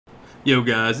Yo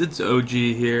guys, it's OG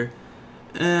here,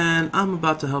 and I'm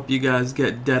about to help you guys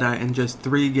get Deadeye in just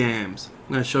 3 games.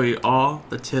 I'm going to show you all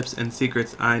the tips and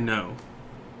secrets I know.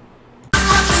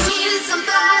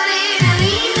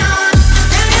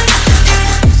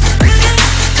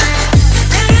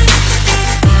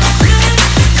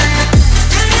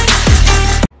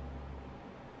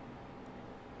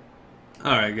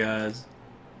 Alright guys,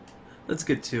 let's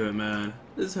get to it, man.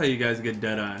 This is how you guys get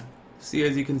Deadeye. See,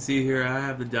 as you can see here, I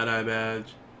have the Deadeye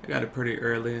badge. I got it pretty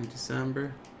early in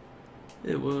December.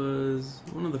 It was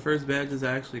one of the first badges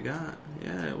I actually got.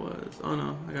 Yeah, it was. Oh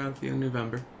no, I got a few in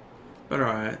November. But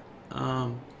alright.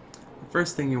 The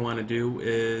first thing you want to do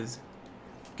is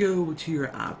go to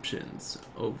your options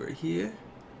over here.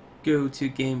 Go to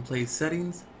gameplay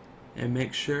settings and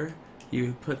make sure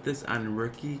you put this on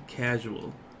rookie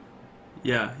casual.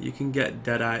 Yeah, you can get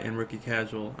Deadeye in rookie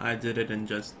casual. I did it in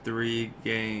just 3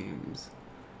 games.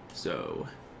 So,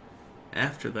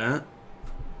 after that,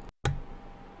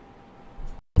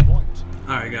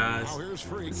 alright guys,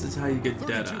 this is how you get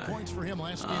Deadeye.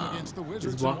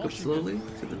 Just walk up slowly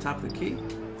to the top of the key.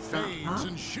 Stop, hop.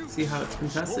 See how it's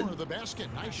contested?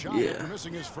 Yeah.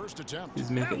 Just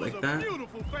make it like that. And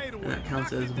that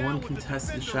counts as 1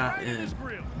 contested shot in.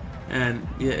 And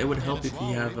yeah, it would help if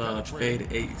you have a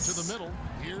fade ace.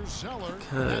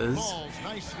 Because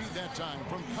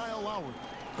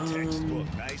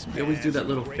you always do that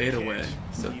little fade away.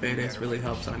 So fade ace really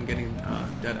helps on getting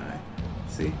Deadeye.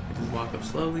 See? I just walk up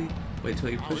slowly, wait till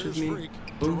he pushes me,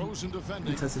 boom,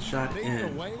 contested shot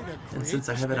in. And since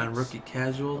I have it on rookie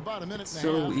casual, it's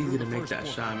so easy to make that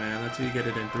shot, man. That's how you get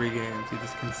it in 3 games. You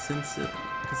just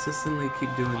consistently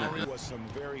keep doing that. Let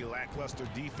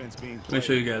me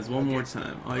show you guys one more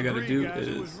time. All you gotta do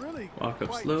is walk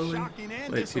up slowly,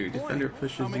 wait till your defender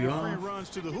pushes you off,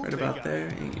 right about there,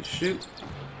 and you shoot.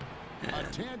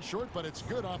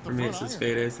 For me, it says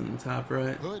fade ace in the top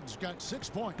right,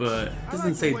 but it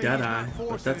doesn't say Deadeye.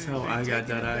 But that's how I got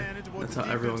Deadeye. That's how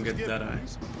everyone gets Deadeye.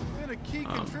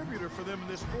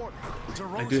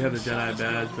 I do have the Deadeye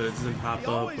badge, but it doesn't pop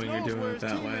up when you're doing it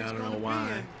that way. I don't know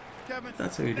why.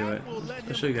 That's how you do it.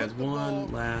 I'll show you guys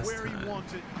one last time.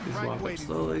 Just walk up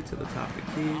slowly to the top of the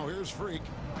key.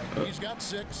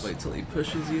 Wait till he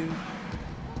pushes you.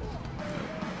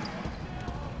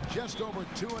 Just over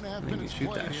 2.5 minutes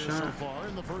shoot that here shot, so far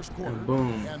in the first quarter. and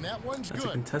boom, and that one's that's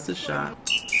good. a contested shot.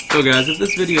 So guys, if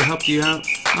this video helped you out,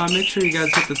 make sure you guys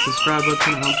hit the subscribe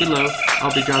button down below.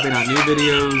 I'll be dropping out new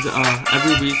videos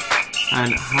every week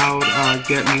on how to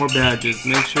get more badges.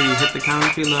 Make sure you hit the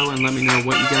comments below and let me know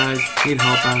what you guys need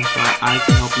help on so I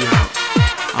can help you out.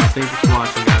 Thank you for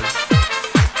watching, guys.